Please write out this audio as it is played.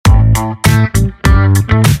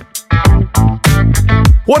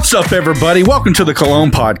What's up, everybody? Welcome to the Cologne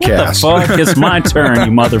Podcast. What the fuck? It's my turn,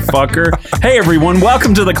 you motherfucker. Hey, everyone.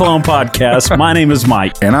 Welcome to the Cologne Podcast. My name is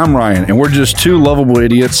Mike. And I'm Ryan, and we're just two lovable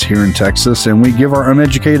idiots here in Texas, and we give our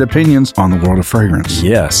uneducated opinions on the world of fragrance.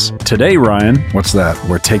 Yes. Today, Ryan. What's that?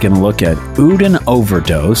 We're taking a look at Uden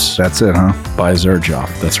Overdose. That's it, huh? By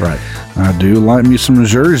Xerjoff. That's right. I do like me some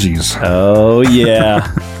jerseys. Oh,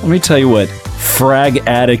 yeah. Let me tell you what Frag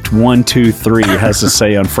Addict 123 has to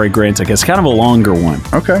say on Fragrantic. It's kind of a longer one.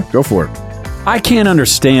 Okay, go for it. I can't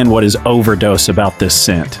understand what is overdose about this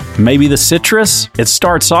scent. Maybe the citrus? It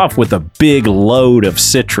starts off with a big load of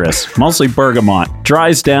citrus, mostly bergamot,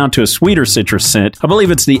 dries down to a sweeter citrus scent. I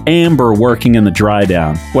believe it's the amber working in the dry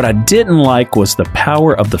down. What I didn't like was the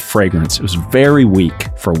power of the fragrance. It was very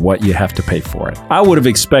weak for what you have to pay for it. I would have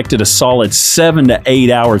expected a solid 7 to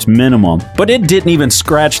 8 hours minimum, but it didn't even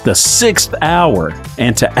scratch the 6th hour.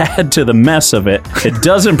 And to add to the mess of it, it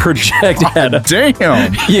doesn't project at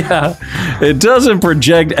Damn! Yeah. It doesn't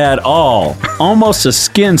project at all. Almost a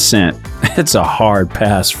skin scent. It's a hard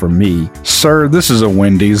pass for me. Sir, this is a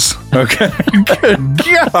Wendy's. Okay. Good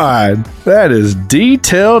God. That is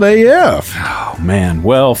detailed AF. Oh, man.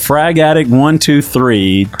 Well, Frag Addict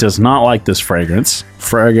 123 does not like this fragrance.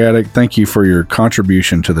 Frag Addict, thank you for your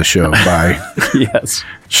contribution to the show by yes,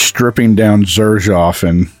 stripping down Xerjoff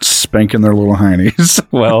and spanking their little heinies.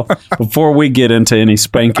 Well, before we get into any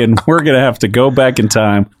spanking, we're going to have to go back in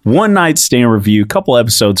time. One night stand review, a couple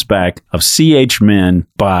episodes back of CH Men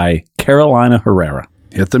by Carolina Herrera.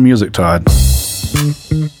 Hit the music, Todd.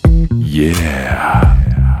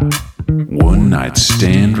 Yeah. One night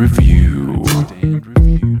stand review.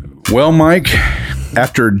 Well, Mike,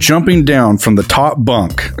 after jumping down from the top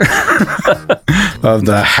bunk of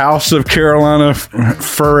the House of Carolina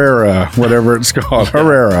Ferrera, whatever it's called,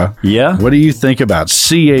 Herrera. Yeah. What do you think about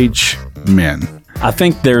CH Men? I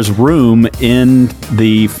think there's room in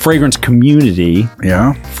the fragrance community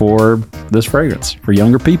for this fragrance, for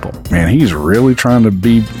younger people. Man, he's really trying to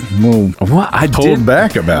be a little pulled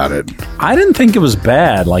back about it. I didn't think it was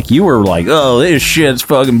bad. Like, you were like, oh, this shit's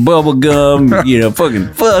fucking bubble gum,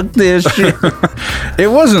 fucking fuck this shit. It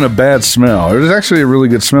wasn't a bad smell. It was actually a really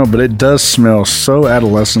good smell, but it does smell so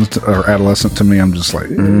adolescent to me. I'm just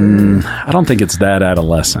like, I don't think it's that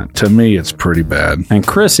adolescent. To me, it's pretty bad. And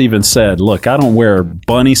Chris even said, look, I don't wear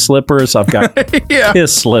bunny slippers. I've got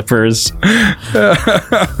kiss slippers.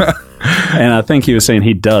 And I think he was saying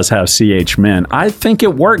he does have CH Men. I think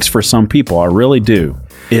it works for some people. I really do.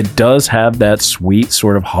 It does have that sweet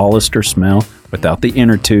sort of Hollister smell without the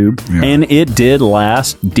inner tube. Yeah. And it did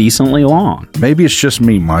last decently long. Maybe it's just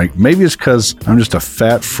me, Mike. Maybe it's because I'm just a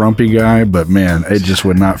fat, frumpy guy, but man, it just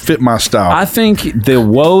would not fit my style. I think the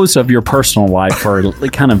woes of your personal life are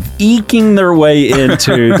kind of eking their way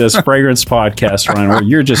into this fragrance podcast, Ryan, where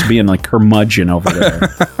you're just being like curmudgeon over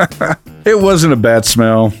there. It wasn't a bad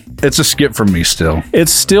smell. It's a skip from me still.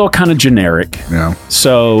 It's still kind of generic. Yeah.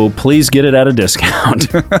 So please get it at a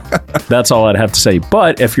discount. That's all I'd have to say.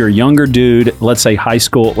 But if you're a younger dude, let's say high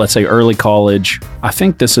school, let's say early college, I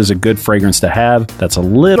think this is a good fragrance to have. That's a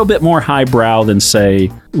little bit more highbrow than,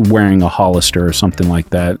 say, wearing a Hollister or something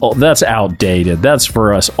like that. Oh, that's outdated. That's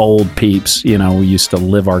for us old peeps. We used to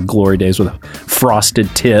live our glory days with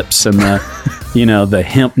frosted tips and the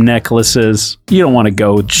hemp necklaces. You don't want to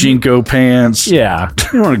go Jinko pants. Yeah.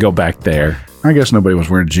 You don't want to go back there. I guess nobody was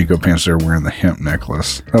wearing Jinko pants. They were wearing the hemp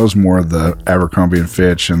necklace. That was more the Abercrombie and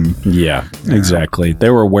Fitch. Yeah, exactly. They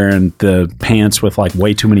were wearing the pants with like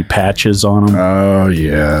way too many patches on them. Oh,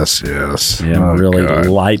 yes. Yeah, really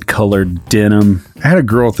light colored denim. I had a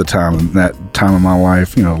girl at the time, in that time of my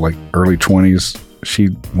life, like early 20s. She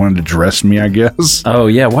wanted to dress me, I guess. Oh,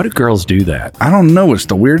 yeah. Why do girls do that? I don't know. It's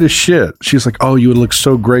the weirdest shit. She's like, oh, you would look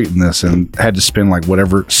so great in this. And had to spend like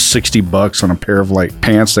whatever, $60 on a pair of like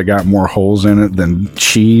pants that got more holes in it than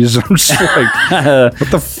cheese. I'm just like,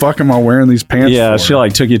 what the fuck am I wearing these pants for? She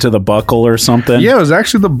like took you to the buckle or something. Yeah, it was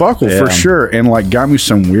actually the buckle for sure. And like got me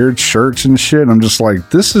some weird shirts and shit. I'm just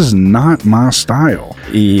like, this is not my style.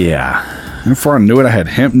 Yeah. And before I knew it, I had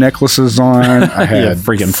hemp necklaces on. I had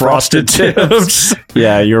freaking frosted tips.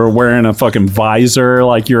 Yeah, you were wearing a fucking visor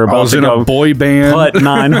like you're about to go a boy band. Putt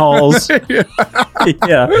 9 holes.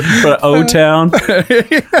 Yeah, but O-Town.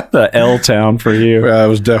 The L-Town for you. It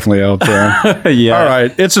was definitely L-Town. Yeah. All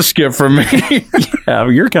right, it's a skip for me. Yeah,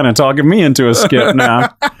 you're kind of talking me into a skip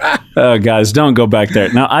now. Guys, don't go back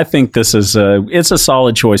there. Now, I think this is it's a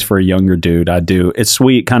solid choice for a younger dude. I do. It's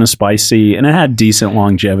sweet, kind of spicy, and it had decent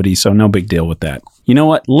longevity, so no big deal with that. You know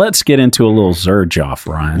what? Let's get into a little Xerjoff,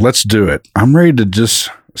 Ryan. Let's do it. I'm ready to just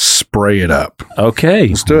spray it up. Okay.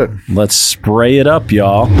 Let's do it. Let's spray it up,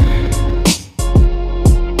 y'all.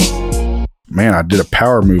 man, I did a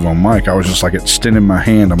power move on Mike. I was just like extending my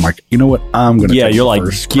hand. I'm like, you know what? I'm going to take you're the like,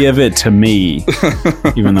 first. give it to me.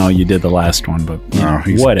 Even though you did the last one, but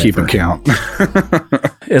He's whatever. keeping count.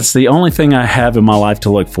 It's the only thing I have in my life to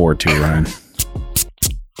look forward to, Ryan.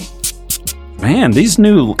 Man, these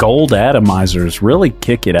new gold atomizers really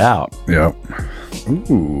kick it out. Yep.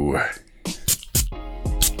 Ooh.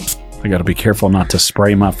 I got to be careful not to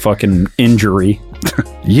spray my fucking injury.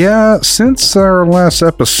 Yeah, since our last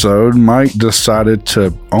episode, Mike decided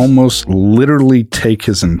to almost literally take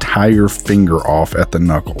his entire finger off at the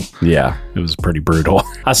knuckle. Yeah, it was pretty brutal.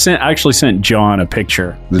 I actually sent John a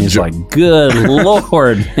picture. He's Jo- like, good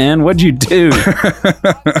Lord, man, what'd you do?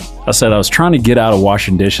 I said I was trying to get out of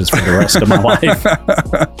washing dishes for the rest of my life.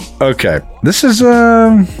 Okay, this is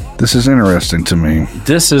interesting to me.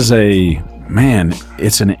 This is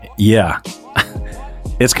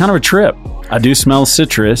it's kind of a trip. I do smell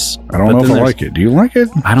citrus. I don't know if I like it. Do you like it?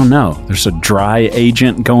 I don't know. There's a dry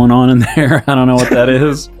agent going on in there. I don't know what that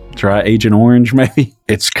is. Dry agent orange, maybe.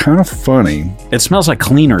 It's kind of funny. It smells like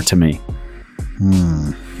cleaner to me.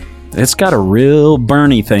 It's got a real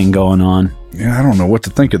burny thing going on. Yeah, I don't know what to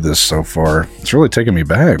think of this so far. It's really taking me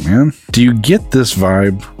back, man. Do you get this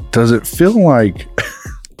vibe? Does it feel like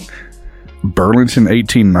Burlington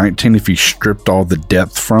 1819 if you stripped all the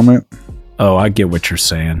depth from it? Oh, I get what you're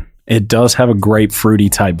saying. It does have a grapefruity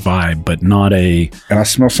type vibe, but not a And I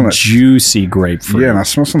smell some of that juicy grapefruit. Yeah, and I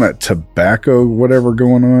smell some of that tobacco, whatever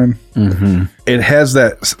going on. Mm-hmm. It has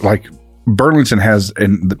that, like, Burlington has,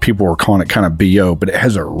 and the people were calling it kind of BO, but it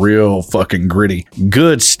has a real fucking gritty,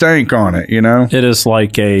 good stank on it, you know? It is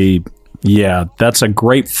like that's a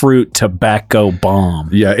grapefruit tobacco bomb.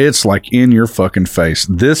 Yeah, it's like in your fucking face.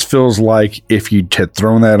 This feels like if you had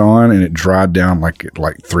thrown that on and it dried down like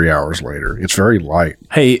 3 hours later. It's very light.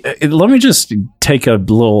 Hey, let me just take a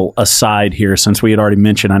little aside here since we had already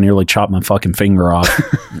mentioned I nearly chopped my fucking finger off.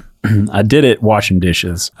 I did it washing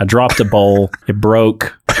dishes. I dropped a bowl. It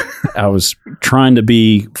broke. I was trying to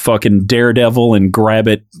be fucking Daredevil and grab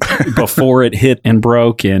it before it hit and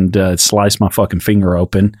broke and sliced my fucking finger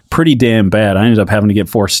open. Pretty damn bad. I ended up having to get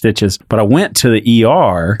 4 stitches. But I went to the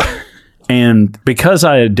ER, and because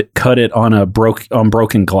I had cut it on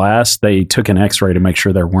broken glass, they took an x-ray to make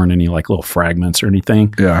sure there weren't any like little fragments or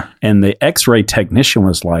anything. Yeah. And the x-ray technician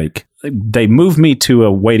was like, they moved me to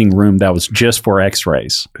a waiting room that was just for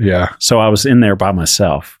x-rays. Yeah. So I was in there by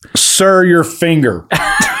myself. Sir, your finger.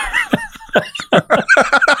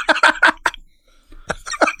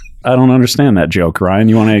 I don't understand that joke, Ryan.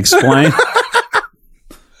 You want to explain?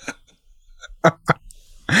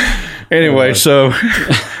 Anyway, so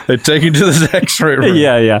they take you to this x-ray room.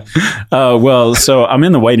 Yeah. Well, so I'm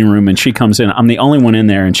in the waiting room and she comes in. I'm the only one in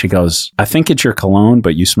there and she goes, I think it's your cologne,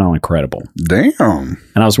 but you smell incredible. Damn.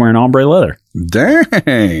 And I was wearing ombre leather.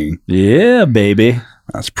 Dang. Yeah, baby.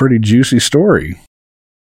 That's a pretty juicy story.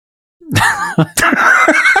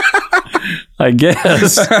 I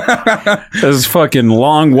guess. It was a fucking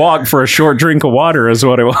long walk for a short drink of water is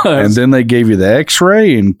what it was. And then they gave you the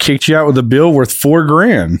x-ray and kicked you out with a bill worth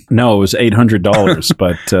 $4,000. No, it was $800,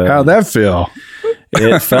 but how'd that feel?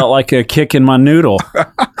 It felt like a kick in my noodle.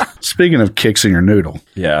 Speaking of kicks in your noodle.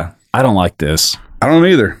 Yeah. I don't like this. I don't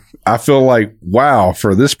either. I feel like, wow,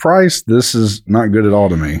 for this price, this is not good at all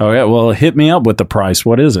to me. Oh, yeah. Well, hit me up with the price.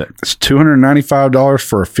 What is it? It's $295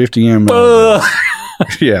 for a 50 ml.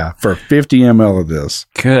 Yeah, for 50 ml of this.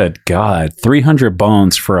 Good God. 300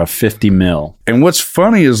 bones for a 50 mil. And what's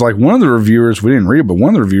funny is, like, one of the reviewers, we didn't read it, but one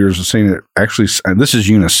of the reviewers was saying it actually, and this is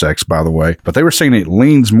unisex, by the way, but they were saying it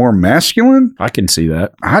leans more masculine. I can see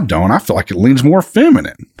that. I don't. I feel like it leans more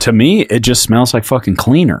feminine. To me, it just smells like fucking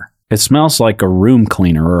cleaner. It smells like a room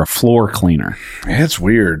cleaner or a floor cleaner. It's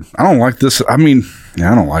weird. I don't like this. I mean,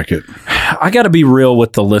 I don't like it. I got to be real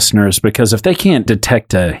with the listeners because if they can't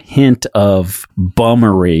detect a hint of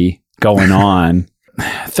bummery going on,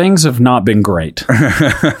 things have not been great.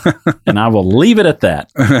 And I will leave it at that.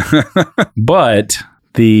 But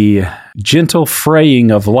the gentle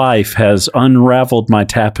fraying of life has unraveled my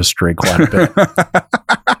tapestry quite a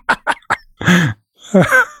bit.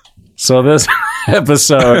 So this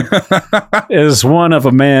episode is one of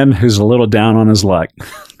a man who's a little down on his luck.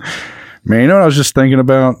 Man, you know what I was just thinking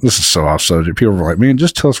about? This is so off subject. People were like, man,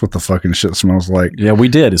 just tell us what the fucking shit smells like. Yeah, we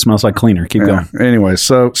did. It smells like cleaner. Keep going. Anyway,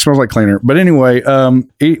 so it smells like cleaner. But anyway,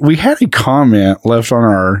 we had a comment left on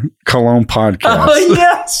our Cologne podcast. Oh,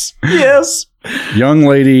 yes. Yes. Young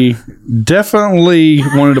lady definitely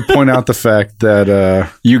wanted to point out the fact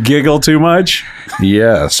that you giggle too much.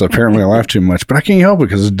 Yes, apparently I laugh too much, but I can't help it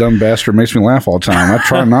because this dumb bastard makes me laugh all the time. I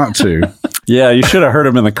try not to. Yeah, you should have heard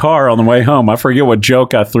him in the car on the way home. I forget what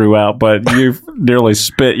joke I threw out, but you nearly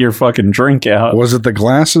spit your fucking drink out. Was it the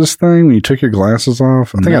glasses thing when you took your glasses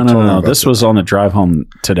off? I think I told him about this was on the drive home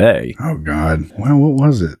today. Oh, God. Well, what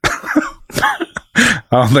was it?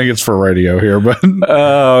 I don't think it's for radio here, but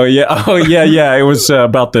oh yeah. It was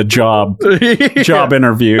about the job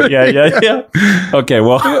interview. Yeah. Okay,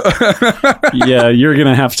 well, yeah, you're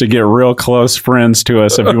gonna have to get real close friends to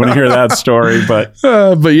us if you want to hear that story. But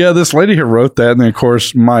yeah, this lady who wrote that, and then of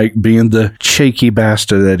course Mike, being the cheeky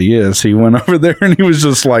bastard that he is, he went over there and he was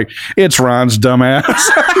just like, "It's Ron's dumbass."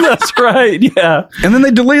 That's right. Yeah. And then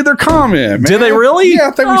they deleted their comment. Man. Did they really? Yeah,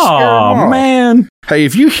 I think we scared them off. Man. Hey,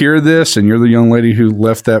 if you hear this and you're the young lady who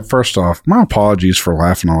left that, first off, my apologies for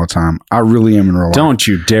laughing all the time. I really am in real life. Don't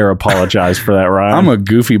you dare apologize for that, Ryan. I'm a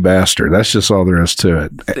goofy bastard. That's just all there is to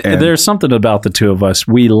it. And there's something about the two of us.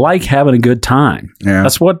 We like having a good time. Yeah.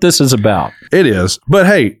 That's what this is about. It is. But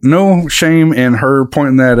hey, no shame in her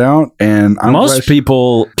pointing that out. And most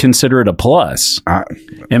people consider it a plus.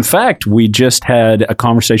 In fact, we just had a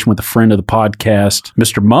conversation with a friend of the podcast,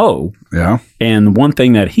 Mr. Mo. Yeah. And one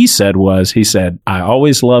thing that he said, I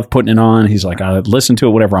always love putting it on. He's like, I listen to it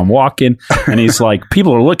whenever I'm walking. And he's like,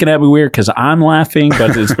 people are looking at me weird because I'm laughing,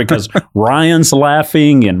 but it's because Ryan's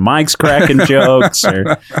laughing and Mike's cracking jokes.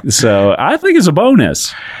 So I think it's a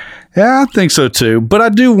bonus. Yeah, I think so too. But I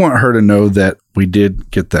do want her to know that we did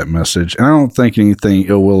get that message. And I don't think anything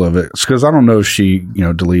ill will of it. It's because I don't know if she,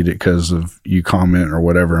 deleted it because of you comment or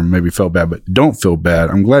whatever and maybe felt bad. But don't feel bad.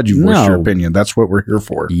 I'm glad you voiced your opinion. That's what we're here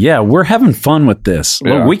for. Yeah, we're having fun with this.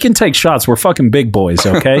 Yeah. Look, we can take shots. We're fucking big boys,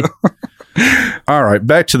 okay? All right,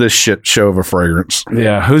 back to this shit show of a fragrance.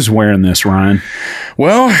 Yeah, who's wearing this, Ryan?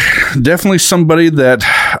 Well, definitely somebody that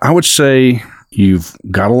I would say you've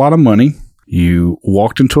got a lot of money. You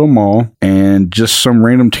walked into a mall and just some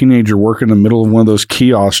random teenager working in the middle of one of those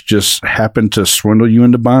kiosks just happened to swindle you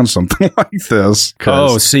into buying something like this.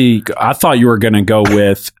 Oh, see, I thought you were going to go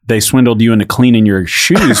with they swindled you into cleaning your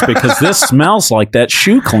shoes because this smells like that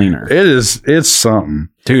shoe cleaner. It's something.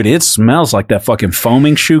 Dude, it smells like that fucking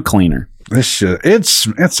foaming shoe cleaner. This shit, it's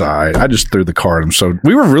all right. I just threw the card. So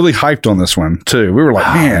we were really hyped on this one too. We were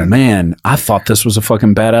like, man, I thought this was a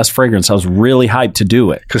fucking badass fragrance. I was really hyped to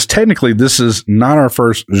do it. Because technically this is not our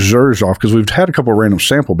first Xerjoff because we've had a couple of random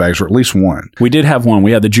sample bags, or at least one. We did have one.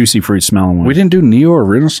 We had the juicy fruit smelling one. We didn't do Neo or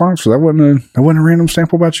Renaissance, so that wasn't a random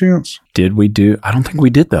sample by chance. Did we do? I don't think we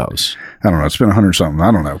did those. I don't know. It's been 100 something.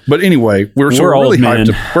 I don't know. But anyway, we're really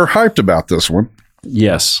hyped. We're hyped about this one.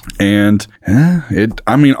 Yes. And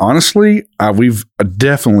honestly, we've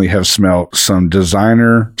definitely have smelled some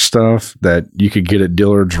designer stuff that you could get at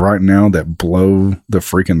Dillard's right now that blow the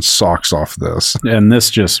freaking socks off this. And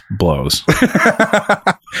this just blows.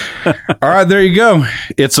 All right, there you go.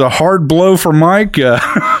 It's a hard blow for Mike.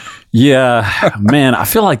 Yeah, man, I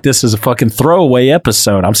feel like this is a fucking throwaway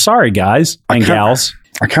episode. I'm sorry, guys and gals.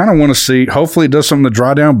 I kind of want to see, hopefully it does something to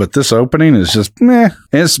dry down, but this opening is just meh.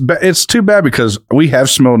 It's too bad because we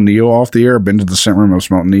have smelled Neo off the air. Been to the scent room, I've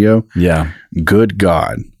smelled Neo. Yeah. Good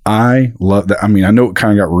God. I love that. I mean, I know it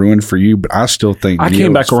kind of got ruined for you, but I still think I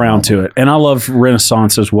came back around to it. And I love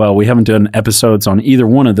Renaissance as well. We haven't done episodes on either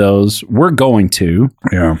one of those. We're going to.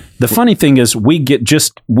 Yeah. The funny thing is we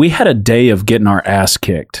had a day of getting our ass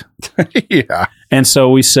kicked. Yeah. And so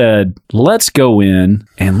we said, let's go in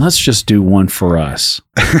and let's just do one for us.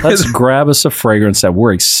 Let's grab us a fragrance that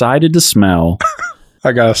we're excited to smell.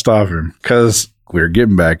 I got to stop him because we were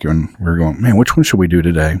getting back and we were going, man, which one should we do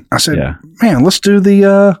today? I said, man, let's do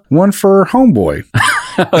the one for Homeboy.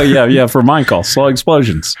 Oh, yeah, for Michael. Slow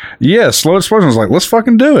Explosions. Yeah, Slow Explosions. Like, let's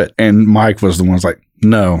fucking do it. And Mike was the one who's like,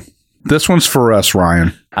 no, this one's for us,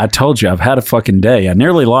 Ryan. I told you, I've had a fucking day. I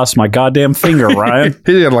nearly lost my goddamn finger, Ryan.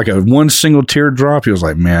 He had like one single tear drop. He was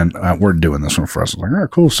like, man, we're doing this one for us. I was like, all right,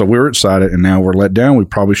 cool. So we were excited and now we're let down. We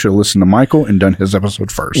probably should have listened to Michael and done his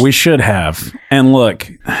episode first. We should have. And look,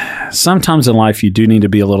 sometimes in life you do need to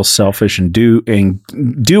be a little selfish and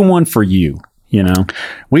do one for you. You know,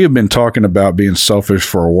 we have been talking about being selfish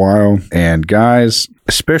for a while. And guys,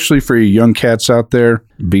 especially for you young cats out there,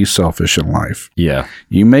 be selfish in life. Yeah.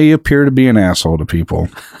 You may appear to be an asshole to people,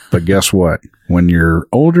 but guess what? When you're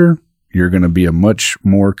older, you're going to be a much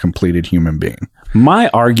more completed human being. My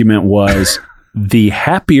argument was the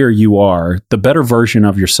happier you are, the better version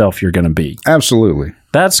of yourself you're going to be. Absolutely.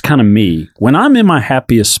 That's kind of me. When I'm in my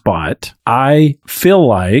happiest spot, I feel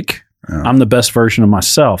like I'm the best version of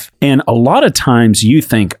myself. And a lot of times you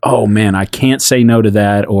think, oh man, I can't say no to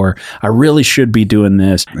that, or I really should be doing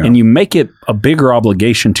this. Yeah. And you make it a bigger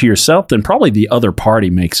obligation to yourself than probably the other party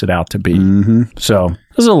makes it out to be. Mm-hmm. So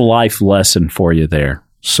there's a life lesson for you there.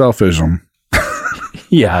 Selfism.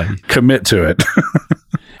 Yeah. Commit to it.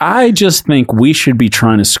 I just think we should be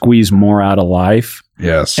trying to squeeze more out of life.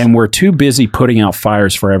 Yes. And we're too busy putting out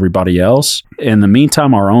fires for everybody else. In the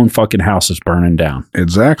meantime, our own fucking house is burning down.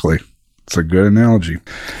 Exactly. It's a good analogy.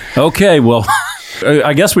 Okay, well,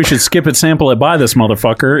 I guess we should skip it, sample it, buy this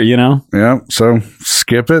motherfucker, you know? Yeah, so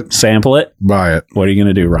skip it. Sample it. Buy it. What are you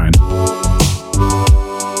going to do, Ryan?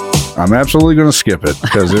 I'm absolutely going to skip it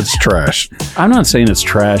because it's trash. I'm not saying it's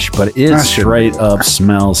trash, but it straight up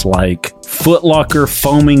smells like Foot Locker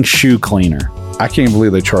foaming shoe cleaner. I can't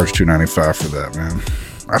believe they charge $2.95 for that, man.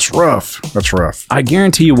 That's rough. That's rough. I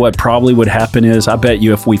guarantee you what probably would happen is, I bet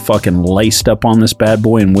you if we fucking laced up on this bad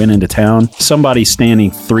boy and went into town, somebody standing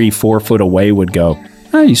 3-4 foot away would go,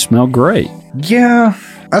 "Oh, you smell great." Yeah.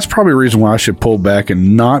 That's probably a reason why I should pull back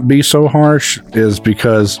and not be so harsh, is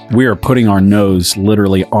because we are putting our nose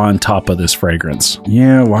literally on top of this fragrance.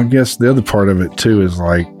 Yeah, well, I guess the other part of it too is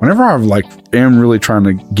like, whenever I am really trying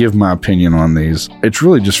to give my opinion on these, it's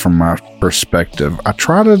really just from my perspective. I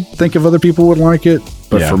try to think if other people would like it,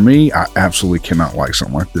 but for me, I absolutely cannot like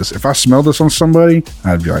something like this. If I smell this on somebody,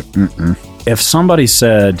 I'd be like, mm-mm. If somebody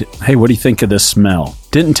said, "Hey, what do you think of this smell?"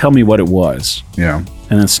 Didn't tell me what it was. Yeah.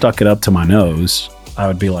 And then stuck it up to my nose, I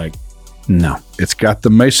would be like, no. It's got the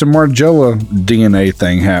Mason Margiela DNA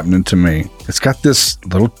thing happening to me. It's got this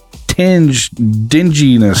little tinge,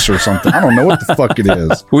 dinginess or something. I don't know what the fuck it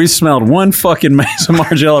is. We smelled one fucking Mason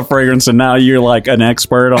Margiela fragrance, and now you're like an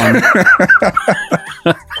expert on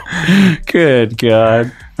it. Good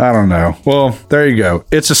God. I don't know. Well, there you go.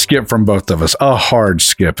 It's a skip from both of us. A hard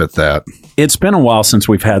skip at that. It's been a while since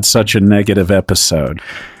we've had such a negative episode.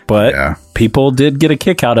 But people did get a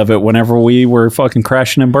kick out of it whenever we were fucking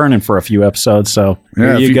crashing and burning for a few episodes. So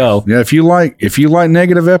here you go. Yeah, if you like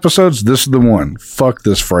negative episodes, this is the one. Fuck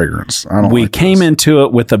this fragrance. We came into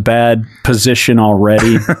it with a bad position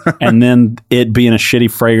already, and then it being a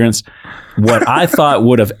shitty fragrance. What I thought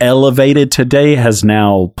would have elevated today has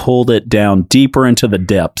now pulled it down deeper into the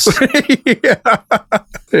depths.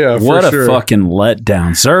 Yeah, what a fucking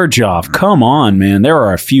letdown. Xerjoff, come on, man. There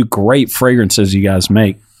are a few great fragrances you guys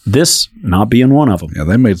make. This not being one of them. Yeah,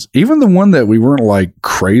 they made even the one that we weren't like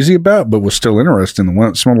crazy about, but was still interesting. The one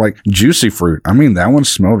that smelled like juicy fruit. I mean, that one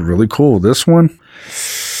smelled really cool. This one,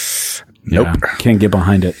 nope. Yeah, can't get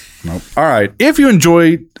behind it. Nope. All right. If you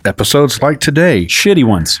enjoy episodes like today, shitty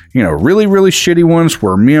ones, really, really shitty ones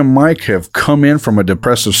where me and Mike have come in from a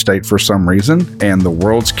depressive state for some reason and the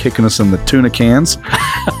world's kicking us in the tuna cans.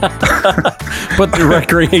 Put the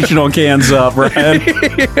recreational cans up, right?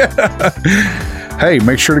 Yeah. Hey,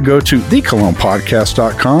 make sure to go to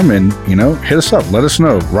thecolognePodcast.com and, hit us up. Let us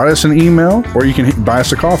know. Write us an email, or you can buy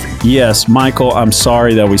us a coffee. Yes, Michael, I'm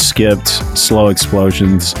sorry that we skipped Slow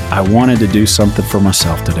Explosions. I wanted to do something for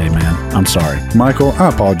myself today, man. I'm sorry. Michael, I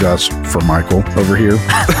apologize for Michael over here.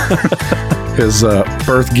 His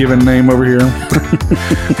birth-given name over here.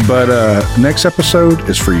 But next episode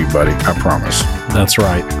is for you, buddy. I promise. That's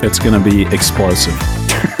right. It's going to be explosive.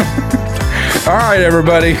 All right,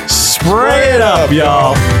 everybody. Spray it up,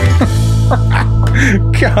 y'all.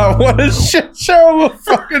 God, what a shit show of a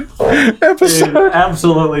fucking episode. Dude,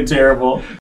 absolutely terrible.